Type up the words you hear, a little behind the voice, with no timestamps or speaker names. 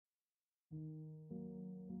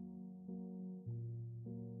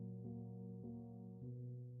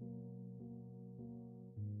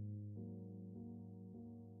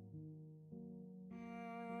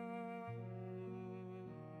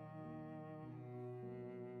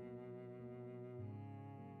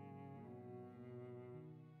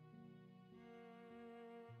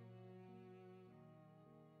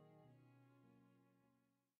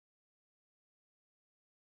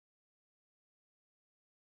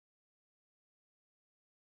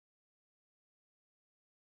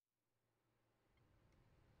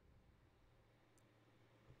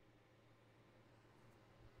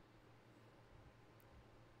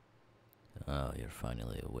Oh, you're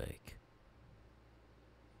finally awake.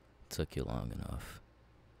 Took you long enough.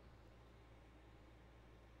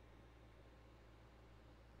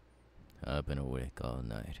 I've been awake all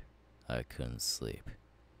night. I couldn't sleep.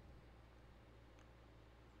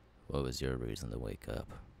 What was your reason to wake up?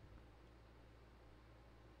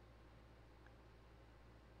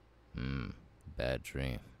 Bad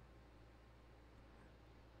dream.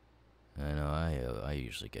 I know, I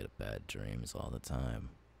usually get bad dreams all the time.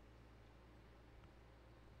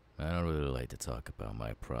 I don't really like to talk about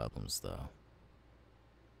my problems, though.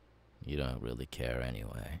 You don't really care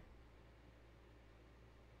anyway.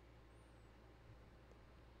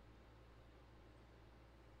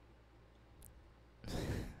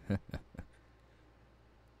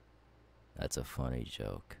 That's a funny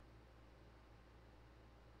joke.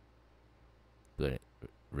 But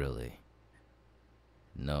really,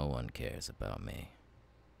 no one cares about me.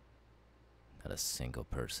 Not a single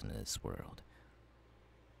person in this world.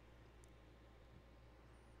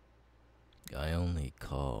 I only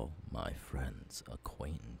call my friends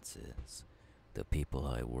acquaintances. The people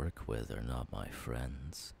I work with are not my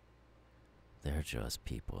friends. They're just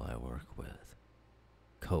people I work with.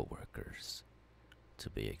 Co-workers, to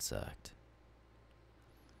be exact.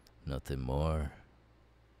 Nothing more,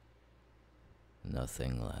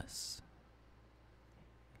 nothing less.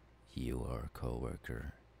 You are a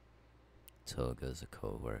co-worker. Toga's a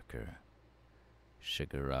co-worker.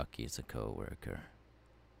 Shigaraki's a co-worker.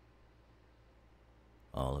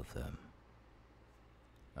 All of them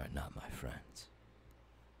are not my friends.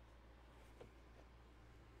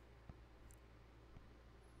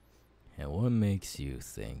 And what makes you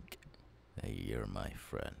think that you're my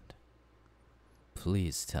friend?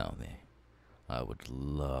 Please tell me. I would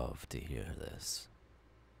love to hear this.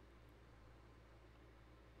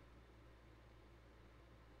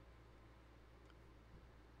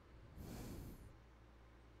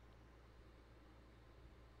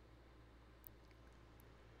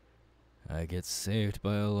 I get saved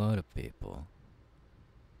by a lot of people.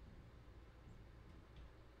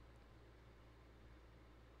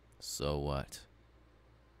 So what?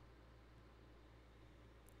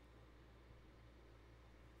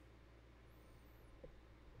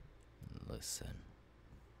 Listen.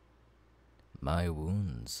 My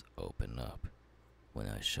wounds open up when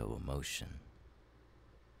I show emotion.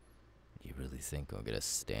 You really think I'm gonna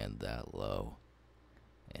stand that low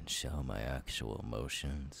and show my actual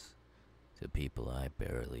emotions to people I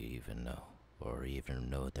barely even know, or even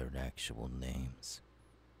know their actual names?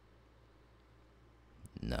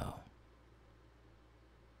 No.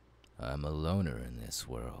 I'm a loner in this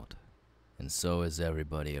world, and so is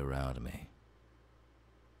everybody around me.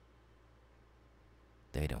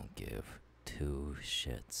 They don't give two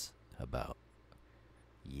shits about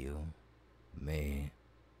you, me,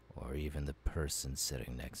 or even the person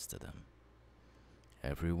sitting next to them.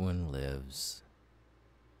 Everyone lives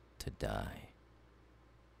to die.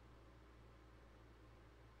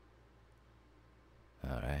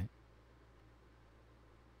 Alright?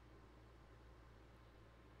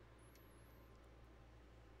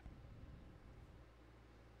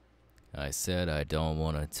 I said I don't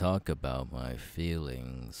want to talk about my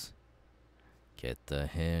feelings. Get the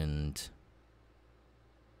hint.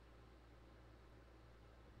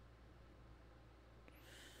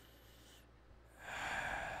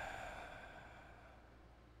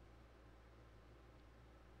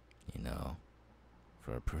 You know,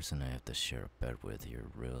 for a person I have to share a bed with,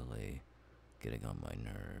 you're really getting on my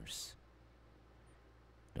nerves.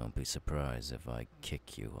 Don't be surprised if I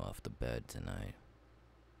kick you off the bed tonight.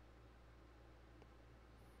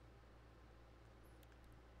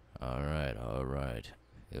 Alright.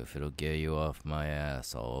 If it'll get you off my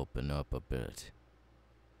ass, I'll open up a bit.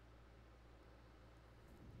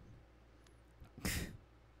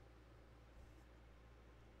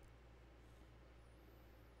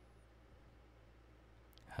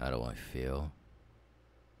 How do I feel?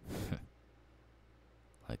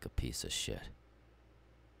 Like a piece of shit.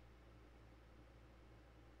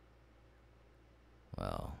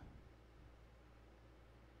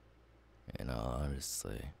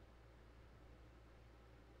 Honestly,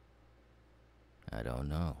 I don't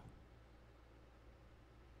know.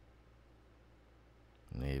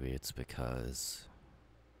 Maybe it's because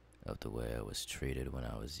of the way I was treated when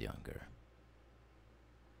I was younger.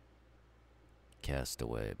 Cast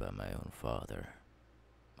away by my own father,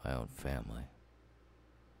 my own family.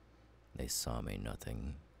 They saw me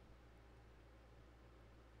nothing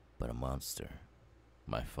but a monster.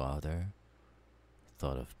 My father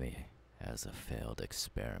thought of me as a failed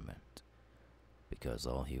experiment because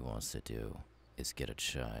all he wants to do is get a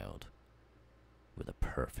child with a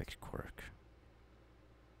perfect quirk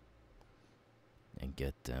and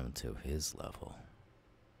get them to his level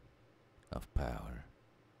of power.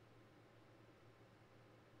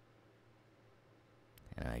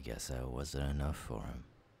 And I guess I wasn't enough for him,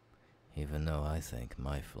 even though I think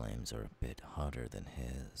my flames are a bit hotter than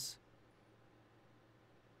his.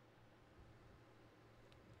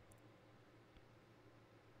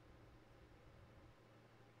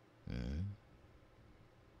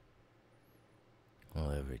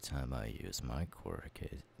 Well, every time I use my quirk,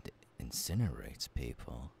 it incinerates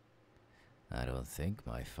people. I don't think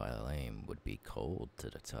my flame would be cold to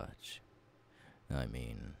the touch. I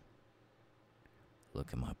mean,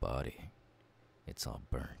 look at my body. It's all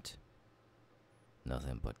burnt.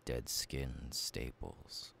 Nothing but dead skin and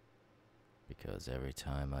staples. Because every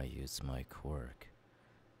time I use my quirk,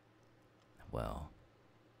 well,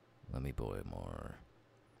 let me be more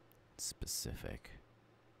specific.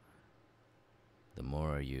 The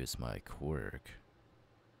more I use my quirk,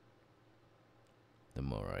 the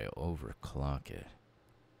more I overclock it,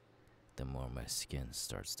 the more my skin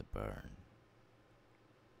starts to burn.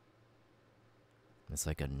 It's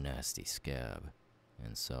like a nasty scab,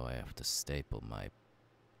 and so I have to staple my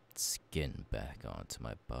skin back onto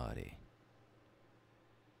my body.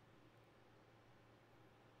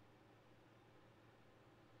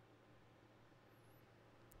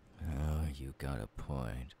 Oh, you got a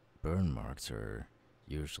point. Burn marks are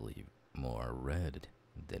usually more red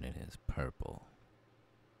than it is purple.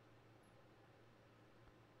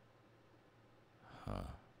 Huh.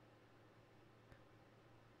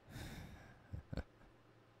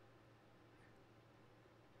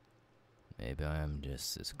 Maybe I am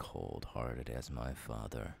just as cold-hearted as my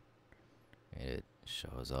father. It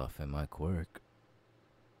shows off in my quirk.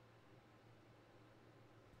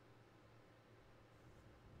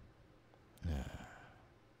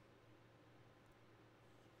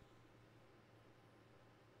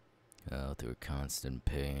 Well, through constant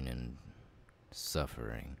pain and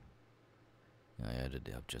suffering, I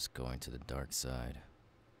ended up just going to the dark side,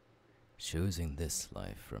 choosing this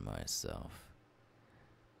life for myself.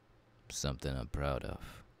 Something I'm proud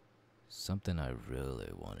of, something I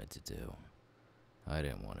really wanted to do. I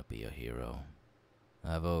didn't want to be a hero.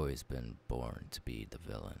 I've always been born to be the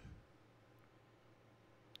villain.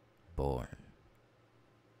 Born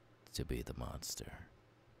to be the monster.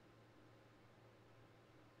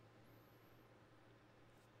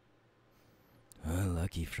 Well,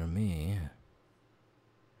 lucky for me,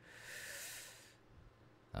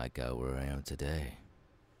 I got where I am today.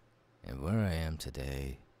 And where I am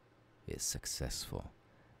today is successful.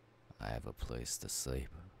 I have a place to sleep.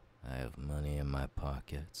 I have money in my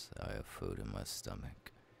pockets. I have food in my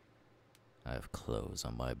stomach. I have clothes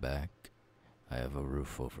on my back. I have a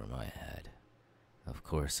roof over my head. Of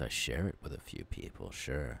course, I share it with a few people,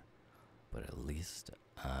 sure. But at least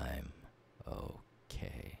I'm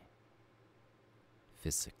okay.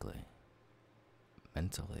 Physically,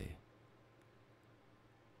 mentally,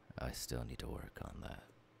 I still need to work on that.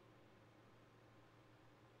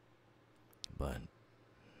 But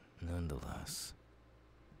nonetheless,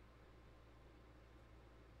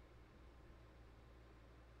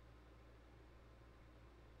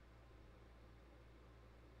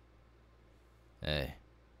 hey,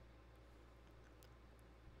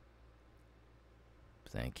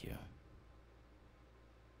 thank you.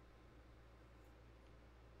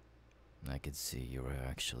 I could see you were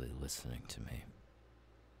actually listening to me.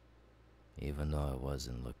 Even though I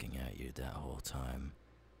wasn't looking at you that whole time,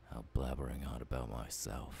 out blabbering on about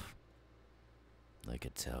myself. I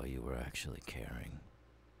could tell you were actually caring.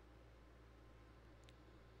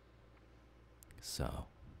 So,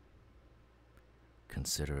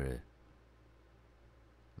 consider it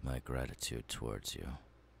my gratitude towards you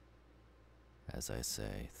as I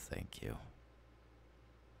say thank you.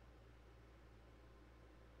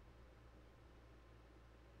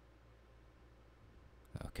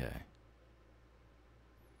 Okay.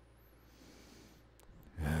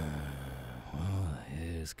 Well, it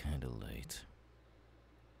is kinda late.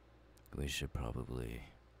 We should probably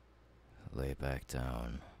lay back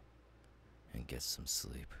down and get some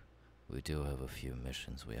sleep. We do have a few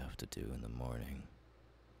missions we have to do in the morning,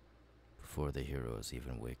 before the heroes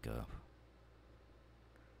even wake up.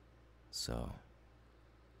 So,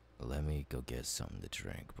 let me go get something to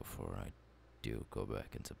drink before I do go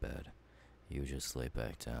back into bed. You just lay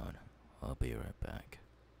back down. I'll be right back.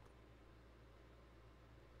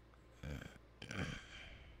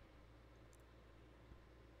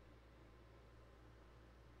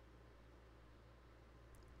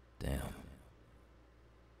 Damn.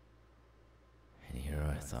 And here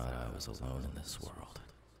I thought I was alone in this world.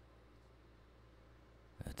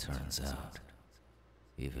 It turns out,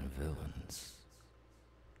 even villains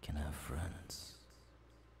can have friends.